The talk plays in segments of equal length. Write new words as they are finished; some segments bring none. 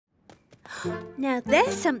Now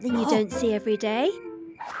there's something you don't see every day.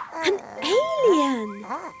 An alien!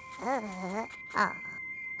 Up!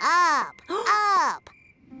 Up!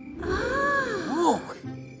 Oh.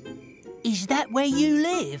 Is that where you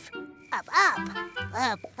live? Up, up!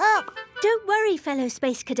 Up, up! Don't worry, fellow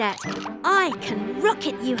space cadet. I can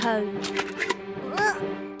rocket you home.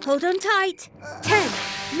 Hold on tight. 10,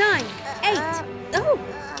 9, 8. Oh!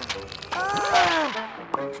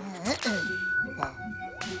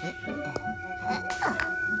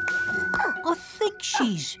 I think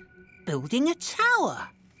she's building a tower.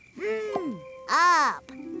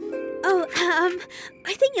 Up! Oh,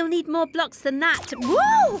 I think you'll need more blocks than that.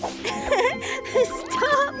 Whoa!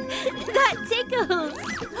 Stop! That tickles.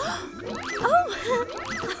 Oh!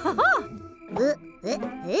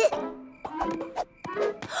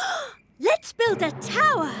 Let's build a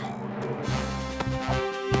tower.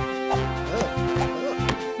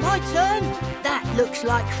 My turn? That looks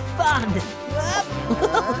like fun.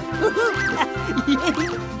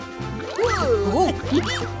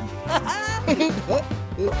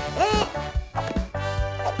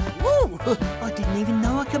 Whoa, I didn't even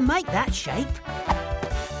know I could make that shape.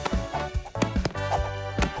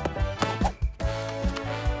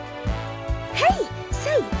 Hey,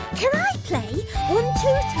 say, can I play? 1, 2,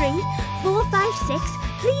 3, 4, 5, 6.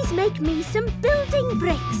 Please make me some building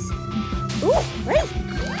bricks. Oh, wait.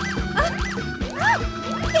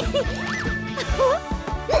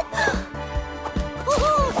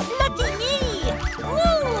 Lucky me!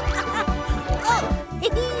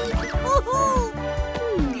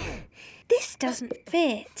 This doesn't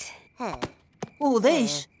fit. Or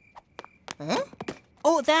this.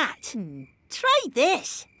 Or that. Try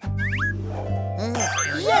this.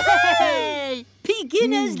 Yay!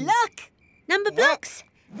 Beginner's luck. Numberblocks,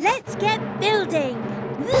 let's get building.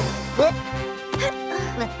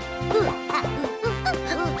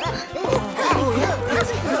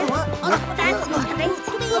 That's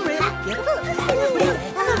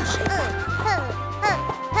great.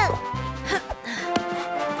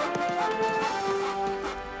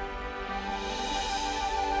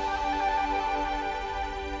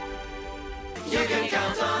 You can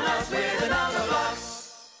count on us with the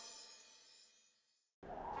Numberblocks.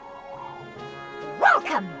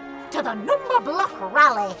 Welcome to the Numberblock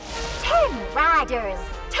Rally. 10 riders,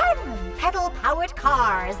 10 pedal-powered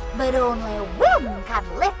cars, but only one can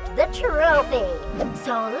lift the trophy.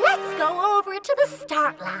 So let's go over to the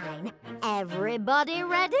start line. Everybody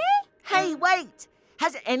ready? Hey, wait!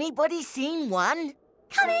 Has anybody seen one?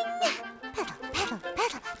 Coming! Pedal, pedal,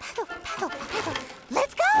 pedal, pedal, pedal, pedal.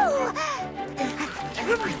 Let's go!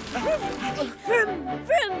 Vroom,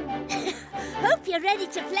 vroom. Hope you're ready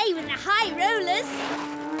to play with the high rollers.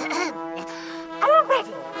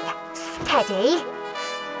 Ready, steady,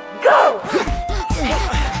 go!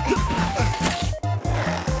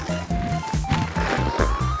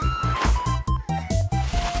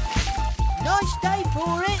 Nice day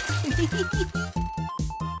for it.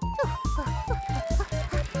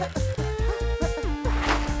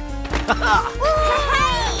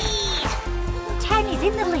 10 is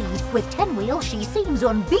in the lead. With 10 wheels, she seems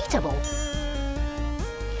unbeatable.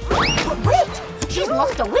 But wait! She's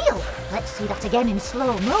lost a wheel. Let's see that again in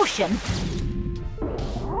slow motion.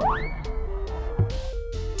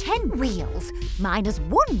 10 wheels minus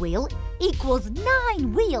 1 wheel equals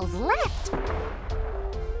 9 wheels left.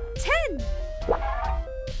 10.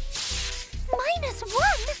 Minus 1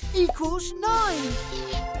 Equals 9.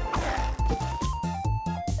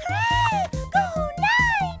 Hooray! Go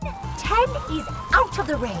 9! 10 is out of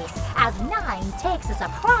the race as 9 takes a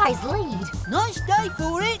surprise lead. Nice day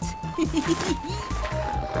for it.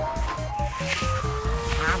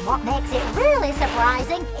 And what makes it really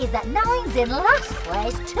surprising is that 9's in last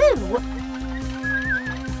place too.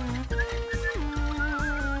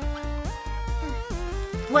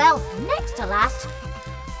 Well, next to last,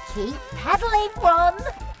 keep pedaling, Ron.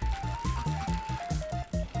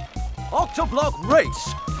 Octoblock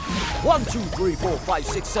race. 1, 2, 3, 4, 5,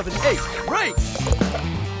 6, 7, 8. Race.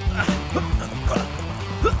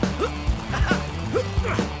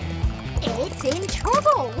 It's in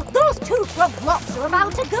trouble. Those 2 front blocks are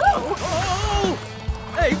about to go. Oh!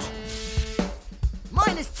 8.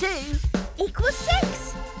 Minus 2. Equals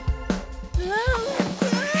 6.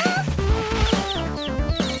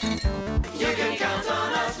 You can count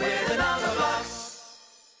on us with the Numberblocks.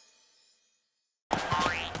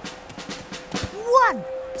 1,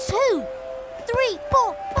 2, 3,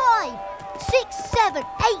 4, 5, 6, 7, 8,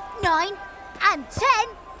 9, and 10,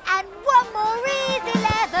 and one more is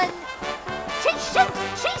 11. She shoots!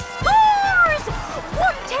 She scores!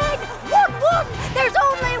 110! 1-1! There's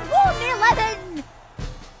only 111!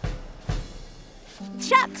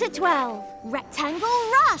 Chapter 12, Rectangle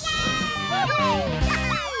Rush.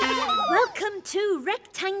 Welcome to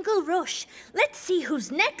Rectangle Rush. Let's see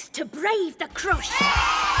who's next to brave the crush.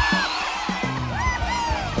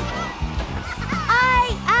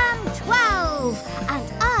 I am 12,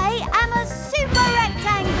 and I am a super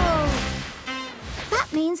rectangle.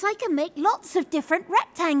 That means I can make lots of different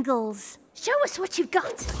rectangles. Show us what you've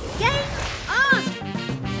got. Game on!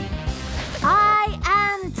 I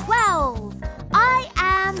am 12. I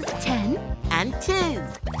am 10. And 2.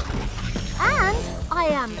 And I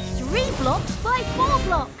am 3 blocks by 4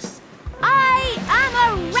 blocks. I am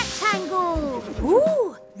a rectangle.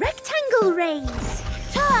 Ooh, rectangle race.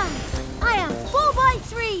 Turn. I am 4 by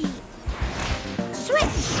 3.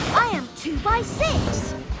 Switch. I am 2 by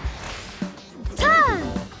 6. Turn.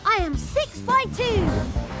 I am 6 by 2.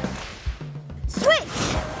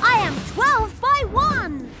 Switch. I am 12 by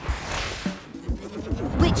 1.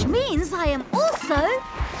 Which means I am also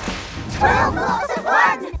 12 blocks of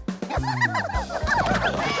 1.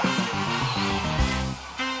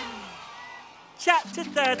 Chapter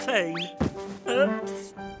 13.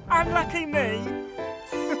 Oops. Unlucky me.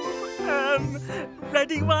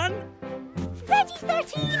 Ready, one? Ready,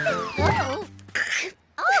 13. Oh.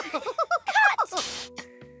 Cut!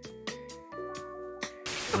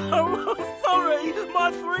 Oh, sorry.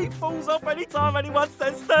 My 3 falls off any time anyone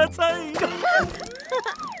says 13.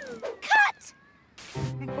 Cut!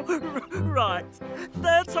 Right.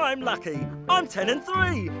 3rd time lucky. I'm 10 and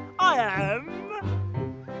 3. I am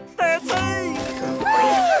 13.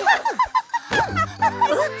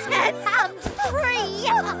 10 and 3.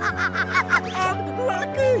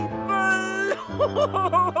 Unlucky me.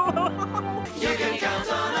 You can count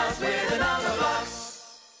on us with the Numberblocks.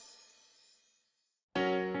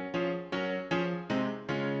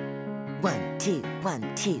 One, two,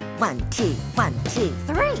 1, 2, 1, 2, 1, 2.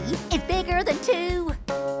 3 is bigger than 2.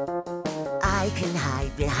 I can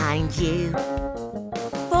hide behind you.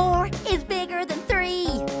 4 is bigger than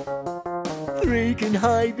 3. 3 can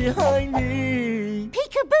hide behind me.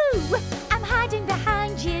 Peekaboo, I'm hiding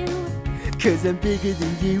behind you. 'Cause I'm bigger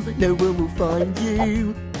than you, no one will find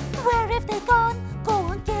you. Where have they gone? Go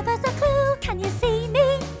on, give us a clue. Can you see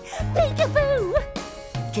me? Peekaboo.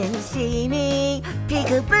 Can you see me?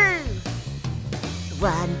 Peekaboo!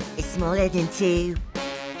 1 is smaller than 2.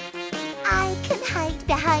 I can hide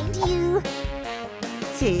behind you.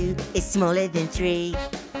 2 is smaller than 3.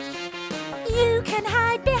 You can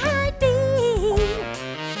hide behind me.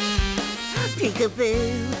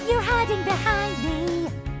 Peekaboo! You're hiding behind me.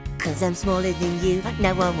 'Cause I'm smaller than you,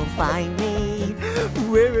 no one will find me.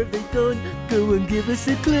 Where have they gone? Go and give us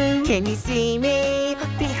a clue. Can you see me?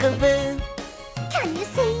 Peekaboo! Can you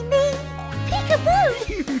see me? Peekaboo.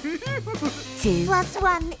 2 Plus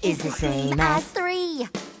 1 is the same as 3.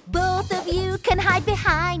 Both of you can hide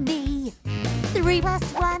behind me. 3 plus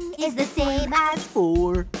 1 is the same as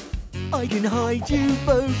 4. I can hide you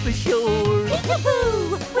both for sure.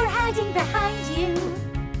 Peekaboo. We're hiding behind you.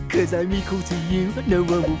 'Cause I'm equal to you, no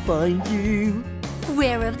one will find you.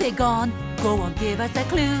 Where have they gone? Go on, give us a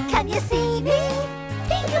clue. Can you see me?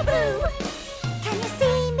 Peekaboo. Can you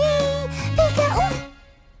see me? Peekaboo.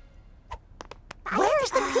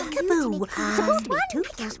 Where's the peekaboo? Suppose 1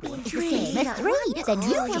 plus 1 is the same as 3. Then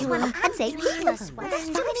you plus 1 and say 3 plus 1.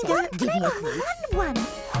 Give me a clue. 1.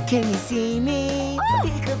 Can you see me?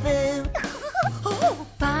 Peekaboo!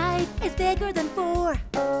 5 is bigger than 4.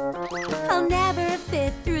 I'll never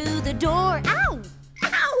fit through the door. Ow!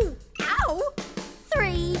 Ow! Ow!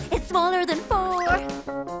 3 is smaller than 4.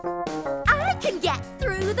 I can get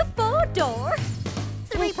through the 4 door.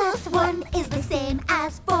 3 plus 1 is the same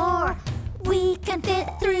as 4. We can fit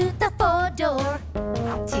through the 4 door.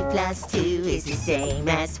 2 plus 2 is the same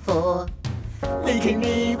as 4. We can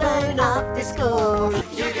even up the score.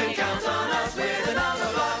 You can count on us with the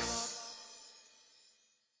Numberblocks.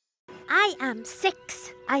 I am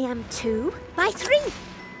 6. I am 2 by 3,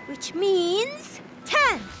 which means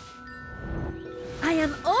 10. I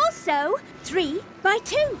am also 3 by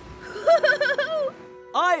 2.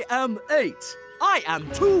 I am 8. I am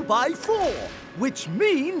 2 by 4, which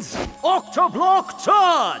means Octoblock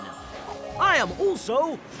turn. I am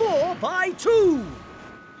also 4 by 2.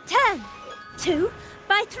 Turn. 2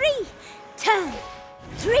 by 3. Turn.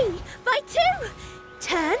 3 by 2.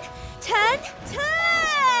 Turn, turn,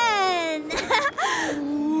 turn.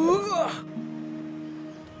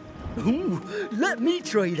 Ooh, let me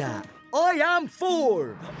try that. I am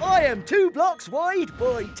 4. I am 2 blocks wide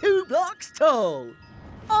by 2 blocks tall.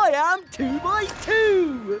 I am 2 by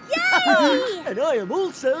 2. Yay! And I am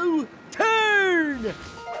also turn.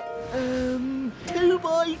 2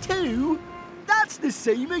 by 2? That's the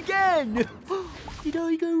same again. Did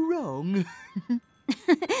I go wrong?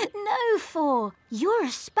 No, 4. You're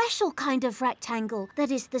a special kind of rectangle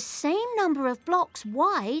that is the same number of blocks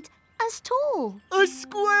wide as tall. A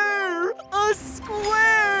square! A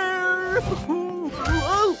square!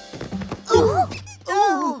 Oh!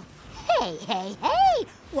 Oh! Hey!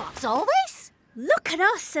 What's all this? Look at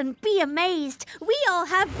us and be amazed. We all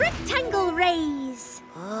have rectangle rays.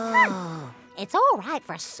 Oh. It's all right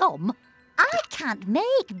for some. I can't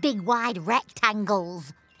make big, wide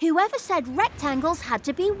rectangles. Whoever said rectangles had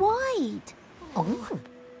to be wide? Oh.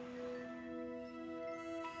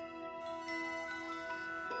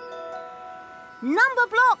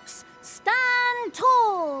 Numberblocks, stand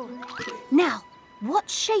tall. Now, what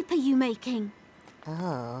shape are you making?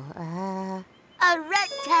 A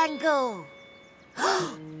rectangle.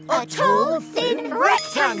 A tall, thin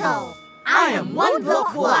rectangle. I am 1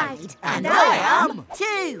 block wide, and I am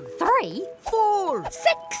 2, 3, 4, 6.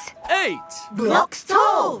 8 blocks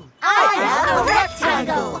tall. I am a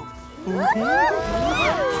rectangle.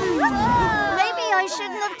 Maybe I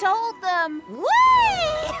shouldn't have told them.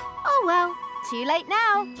 Whee! Oh well, too late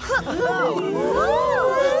now.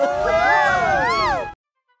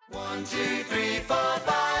 1, 2, 3, 4,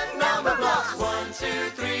 5 number blocks. 1, 2,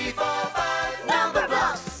 3, 4, 5 number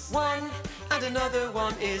blocks. 1 and another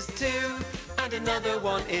one is 2 and another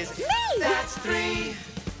one is me. That's 3.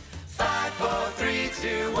 5, 4, 3,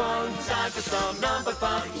 2, 1. Time for some number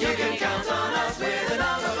fun. You can count on us with the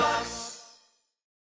number blocks.